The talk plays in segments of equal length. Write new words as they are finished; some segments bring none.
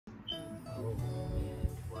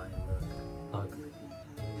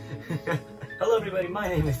Hello everybody, my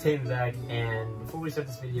name is Zach, and before we start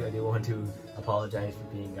this video, I do want to apologize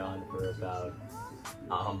for being gone for about,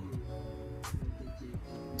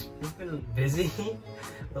 it's been busy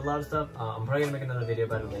with a lot of stuff. I'm probably gonna make another video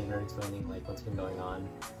about it later, explaining like what's been going on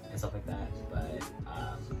and stuff like that, but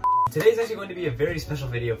today's actually going to be a very special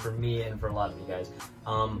video for me and for a lot of you guys.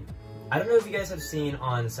 I don't know if you guys have seen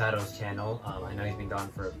on Sato's channel. I know he's been gone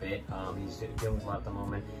for a bit. He's dealing with a lot at the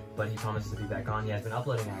moment, but he promises to be back on. He has been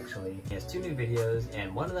uploading actually. He has 2 new videos,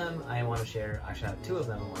 and one of them I want to share. Actually, I have 2 of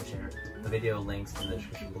them I want to share. The video links in the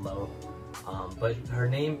description below. But her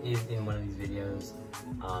name is in one of these videos,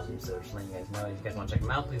 so just letting you guys know. If you guys want to check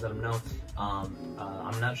them out, please let them know.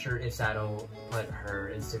 I'm not sure if Sato put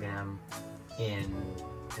her Instagram in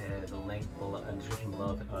the link below, in the description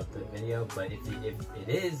below of the video, but if it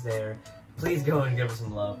is there, please go and give her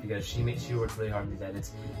some love, because she works really hard on these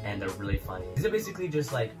edits and they're really funny. These are basically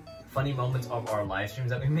just like funny moments of our live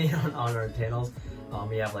streams that we made on our channels.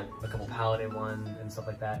 We have like a couple Paladin ones and stuff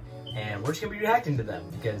like that, and we're just gonna be reacting to them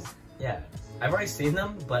because yeah, I've already seen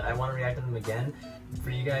them, but I want to react to them again for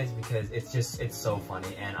you guys because it's so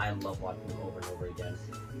funny and I love watching them over and over again.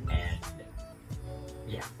 And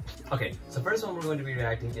yeah. Okay, so first one we're going to be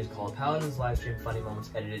reacting is called Paladin's Livestream Funny Moments,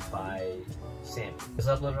 edited by Sam. It's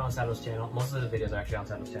uploaded on Sato's channel. Most of the videos are actually on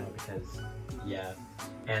Sato's channel because, yeah.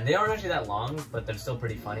 And they aren't actually that long, but they're still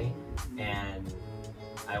pretty funny. And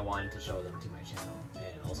I wanted to show them to my channel.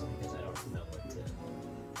 And also because I don't know what to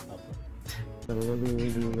upload.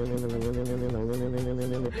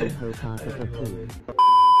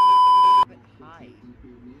 Hi.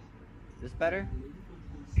 Is this better?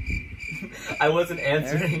 I wasn't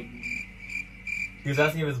answering. He was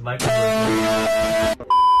asking if his mic was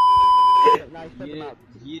working.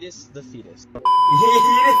 EDITS the fetus.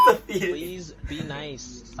 EDITS the fetus. Please be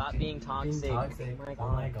nice. Stop being toxic. Oh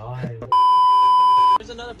my god.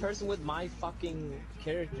 There's another person with my fucking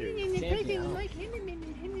character.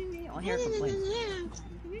 I'll hear complaints.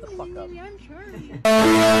 Shut the fuck up.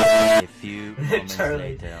 A few moments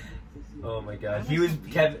later. Oh my god, he was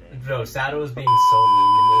bro, Sato was being so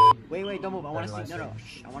mean to me. Wait, don't move. I want to see. No.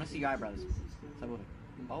 Shh, I want to see your eyebrows. Stop moving.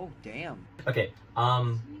 Oh damn. Okay.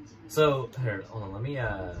 So here, hold on. Let me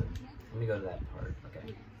go to that part.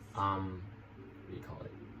 Okay. What do you call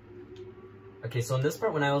it? Okay. So in this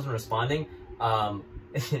part, when I wasn't responding, right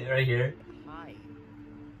here. Hi.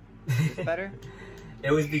 Is this better?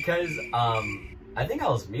 It was because I think I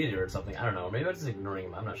was muted or something. I don't know. Maybe I was just ignoring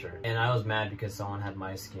him. I'm not sure. And I was mad because someone had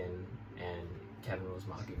my skin and Kevin was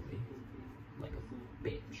mocking me like a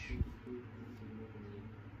bitch.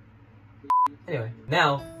 Anyway,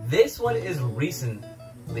 now this one is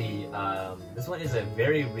recently. This one is a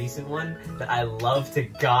very recent one that I love to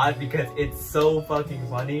God because it's so fucking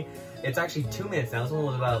funny. It's actually 2 minutes now. This one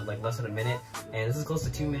was about like less than a minute, and this is close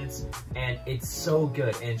to 2 minutes, and it's so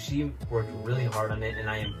good. And she worked really hard on it, and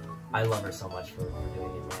I love her so much for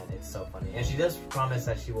doing it, man. It's so funny. And she does promise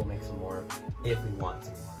that she will make some more if we want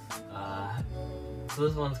some more. So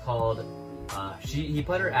this one's called, he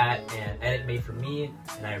put her at an edit made for me,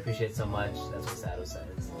 and I appreciate it so much. That's what Sato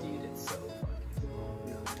says. Dude, it's so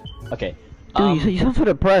funny. Okay. Dude, you sound so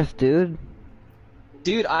depressed, dude.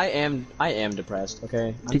 Dude, I am depressed,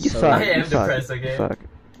 okay? Dude, you so suck. I am depressed, okay? You suck.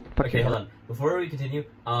 Okay, hold on. Before we continue,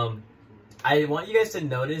 I want you guys to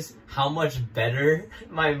notice how much better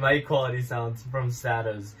my mic quality sounds from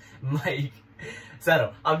Sato's mic.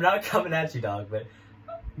 Sato, I'm not coming at you, dog, but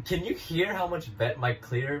can you hear how much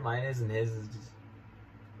clearer mine is and his is just...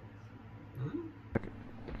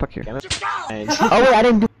 Fuck you. Oh wait, I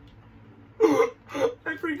didn't do...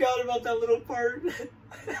 I forgot about that little part.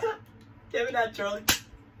 Give me that, Charlie.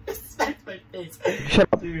 Smack my face. Shut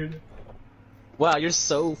up. Dude. Wow, you're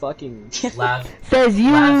so fucking... Laugh. Says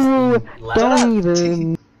you! Don't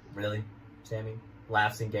even... Really? Sammy?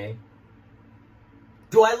 Laughs and gay?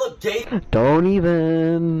 Do I look gay? Don't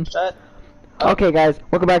even... Shut up. Okay guys,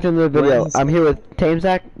 welcome back to another video. I'm here with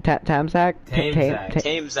Tamzak. Tamzak,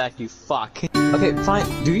 you fuck. Okay, fine.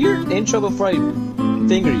 Do your intro before I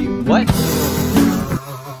finger you. What?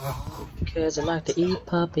 Because I like to eat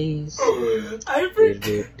puppies. I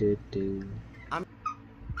forget.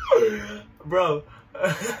 Bro,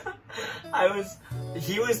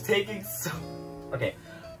 he was taking so... Okay,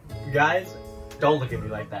 guys, don't look at me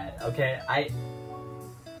like that, okay?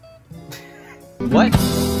 What?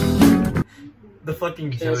 The fucking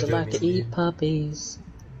Because I JoJo like to eat puppies.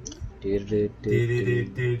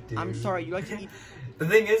 I'm sorry. You like to eat. The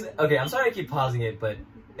thing is, okay, I'm sorry I keep pausing it, but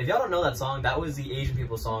if y'all don't know that song, that was the Asian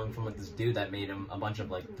people song from like this dude that made him a bunch of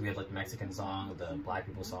like, we have like the Mexican song, the black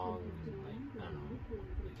people song, like, I don't know,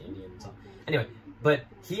 like Indian song. Anyway, but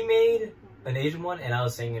he made an Asian one, and I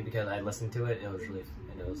was saying it because I listened to it. It was really,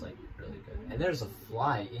 and it was like really good. And there's a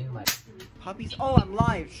fly in my Puppies. Oh, I'm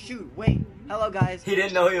live. Shoot. Wait. Hello, guys. He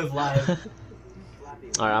didn't know he was live.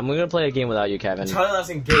 Alright, I'm gonna play a game without you, Kevin. Charlie was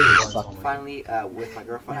engaged. Finally, with my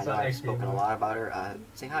girlfriend, I know I've spoken a lot about her.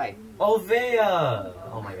 Say hi. Oh, Vea!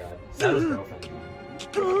 Oh my god. That was girlfriend.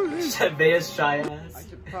 Vea's shy ass. I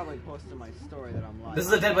should probably post in my story that I'm live. This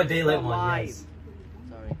is a Dead by Daylight I'm one, live. yes.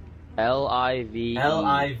 Sorry. L-I-V-E.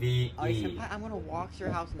 L-I-V-E. Oh, senpai, I'm gonna walk to your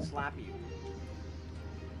house and slap you.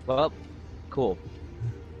 Well, cool.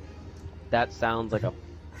 That sounds like a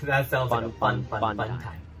That sounds Fun, like a fun fun time.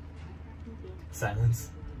 time. Silence.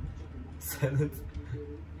 Silence.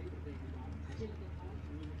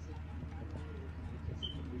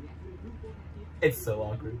 It's so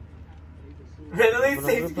awkward. Randomly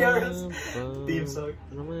Saints Garros theme song.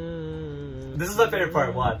 This is my favorite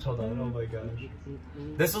part. Watch, hold on. Oh my gosh.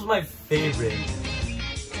 This was my favorite. I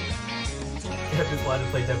just wanted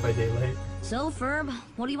to play Dead by Daylight. So, Ferb,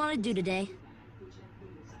 what do you want to do today?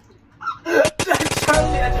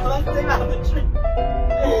 Charlie, I just left him out of the tree.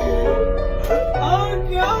 Oh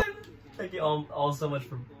god! Thank you all so much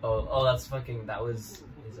for. Oh, that's fucking. That was.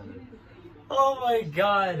 Oh my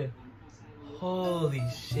god! Holy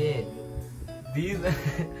shit! These.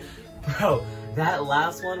 Bro, that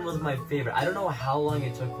last one was my favorite. I don't know how long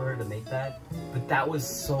it took for her to make that, but that was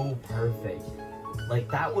so perfect. Like,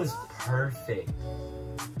 that was perfect.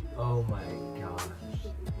 Oh my gosh.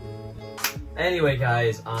 Anyway,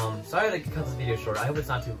 guys, sorry to cut this video short. I hope it's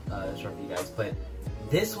not too short for you guys, but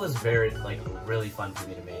this was very, like, really fun for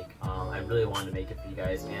me to make. I really wanted to make it for you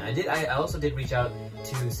guys, and I also did reach out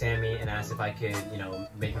to Sammy and asked if I could, you know,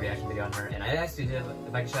 make a reaction video on her, and I actually did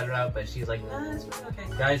if I could shout her out, but she's like, nah, it's really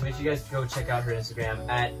okay. Guys, make sure you guys go check out her Instagram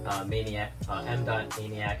at maniac,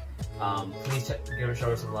 m.maniac. Please give her, show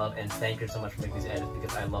her some love, and thank her so much for making these edits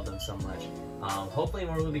because I love them so much. Hopefully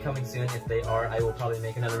more will be coming soon. If they are, I will probably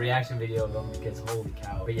make another reaction video of them because holy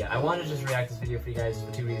cow. But yeah, I wanted to just react to this video for you guys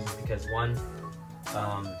for two reasons. Because one,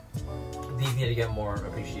 these need to get more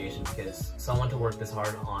appreciation because someone to work this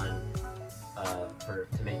hard on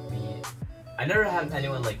to make me. I never had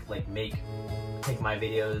anyone take my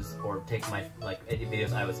videos or take my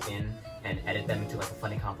videos I was in and edit them into like a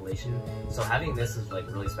funny compilation. So having this is like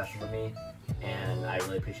really special to me, and I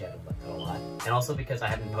really appreciate it a lot. And also because I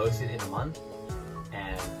haven't posted in a month.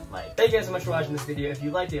 And like, thank you guys so much for watching this video. If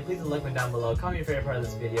you liked it, please leave a like button down below. Comment your favorite part of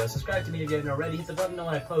this video. Subscribe to me if you haven't already. Hit the button when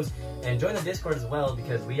I post, and join the Discord as well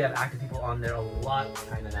because we have active people on there a lot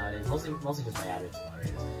kind of nowadays. Mostly just my admins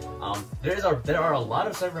moderators. There are a lot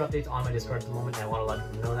of server updates on my Discord at the moment, and I want to let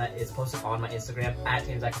people know that it's posted on my Instagram at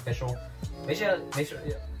TamesActOfficial. Make sure.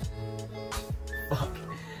 Fuck.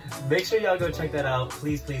 Make sure y'all go check that out.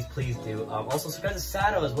 Please, please, please do. Also, subscribe to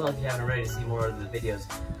Sato as well if you haven't already to see more of the videos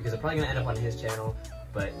because they're probably going to end up on his channel.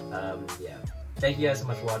 But, yeah. Thank you guys so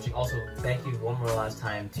much for watching. Also, thank you one more last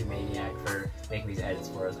time to Maniac for making these edits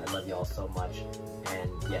for us. I love y'all so much.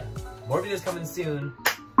 And, yeah. More videos coming soon.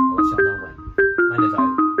 I'll let y'all know when. My name's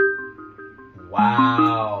Isaac.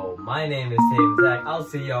 Wow. My name is Tame Zach. I'll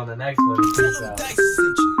see you on the next one. Peace out. I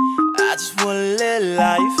just want to live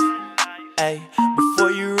life. Ay,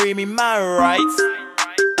 before you read me my rights,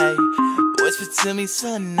 ay, whisper to me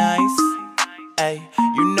so nice, ay,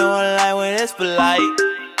 you know I like when it's polite,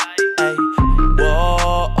 ay, whoa.